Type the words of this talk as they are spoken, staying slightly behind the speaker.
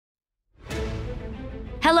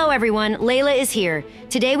Hello everyone, Layla is here.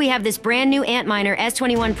 Today we have this brand new Antminer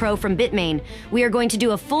S21 Pro from BITMAIN. We are going to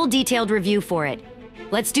do a full detailed review for it.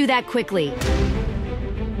 Let's do that quickly.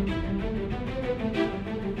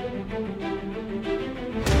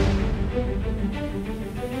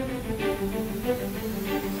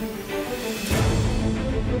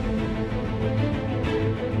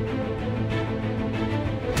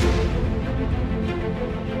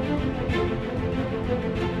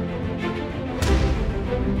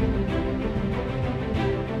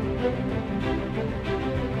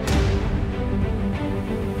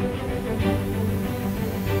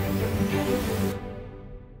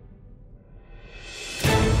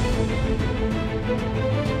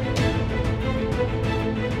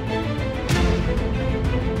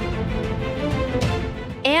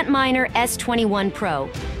 Antminer S21 Pro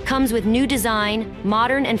comes with new design,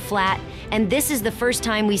 modern and flat, and this is the first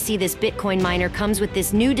time we see this Bitcoin miner comes with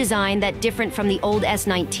this new design that different from the old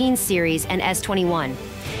S19 series and S21.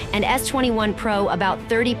 And S21 Pro about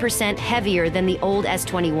 30% heavier than the old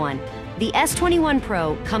S21. The S21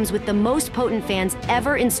 Pro comes with the most potent fans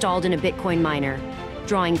ever installed in a Bitcoin miner,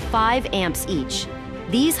 drawing 5 amps each.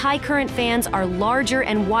 These high current fans are larger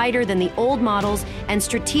and wider than the old models and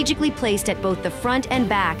strategically placed at both the front and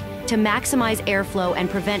back to maximize airflow and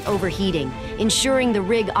prevent overheating, ensuring the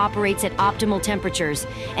rig operates at optimal temperatures,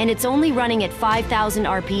 and it's only running at 5,000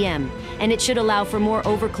 RPM, and it should allow for more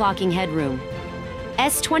overclocking headroom.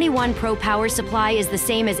 S21 Pro power supply is the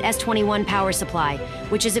same as S21 power supply,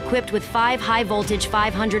 which is equipped with 5 high-voltage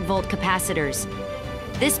 500-volt capacitors.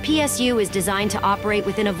 This PSU is designed to operate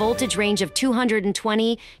within a voltage range of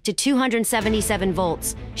 220 to 277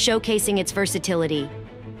 volts, showcasing its versatility,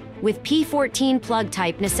 with P14 plug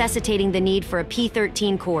type necessitating the need for a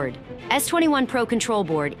P13 cord. S21 Pro control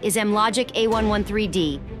board is M-Logic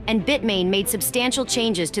A113D, and BITMAIN made substantial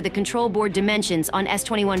changes to the control board dimensions on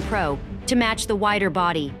S21 Pro to match the wider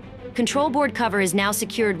body. Control board cover is now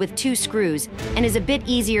secured with 2 screws and is a bit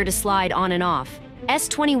easier to slide on and off.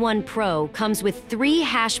 S21 Pro comes with 3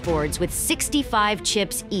 hash boards with 65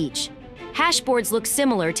 chips each. Hash boards look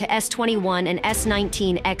similar to S21 and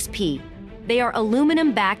S19 XP. They are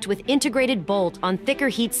aluminum backed with integrated bolt on thicker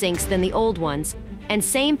heat sinks than the old ones, and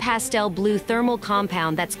same pastel blue thermal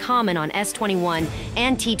compound that's common on S21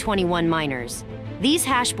 and T21 miners. These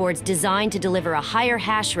hash boards designed to deliver a higher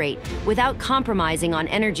hash rate without compromising on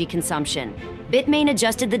energy consumption. BITMAIN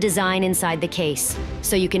adjusted the design inside the case,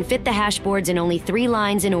 so you can fit the hash boards in only 3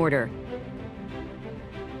 lines in order.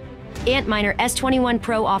 Antminer S21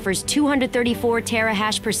 Pro offers 234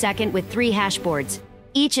 terahash per second with 3 hash boards.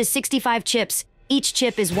 Each is 65 chips. Each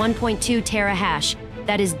chip is 1.2 terahash.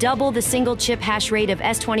 That is double the single chip hash rate of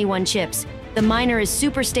S21 chips. The miner is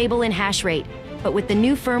super stable in hash rate, but with the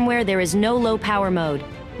new firmware there is no low power mode.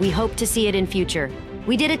 We hope to see it in future.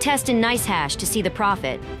 We did a test in NiceHash to see the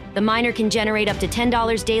profit. The miner can generate up to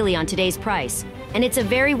 $10 daily on today's price, and it's a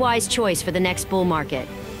very wise choice for the next bull market.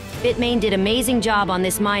 BITMAIN did an amazing job on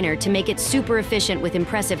this miner to make it super efficient with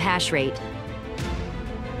impressive hash rate.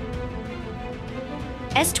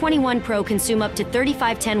 S21 Pro consume up to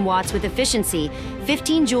 3510 watts with efficiency,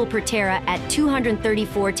 15 joule per tera at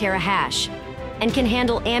 234 terahash, and can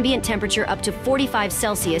handle ambient temperature up to 45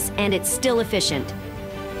 Celsius, and it's still efficient.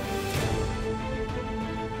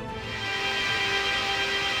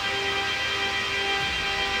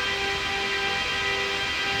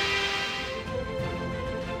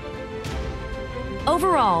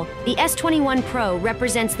 Overall, the S21 Pro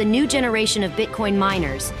represents the new generation of Bitcoin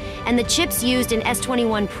miners, and the chips used in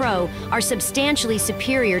S21 Pro are substantially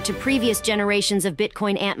superior to previous generations of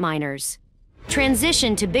Bitcoin Antminers.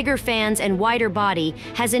 Transition to bigger fans and wider body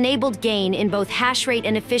has enabled gain in both hash rate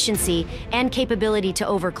and efficiency and capability to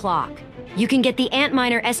overclock. You can get the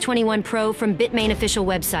Antminer S21 Pro from BITMAIN official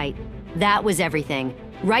website. That was everything.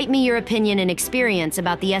 Write me your opinion and experience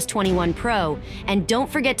about the S21 Pro, and don't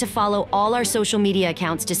forget to follow all our social media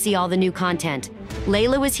accounts to see all the new content.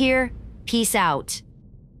 Layla was here. Peace out.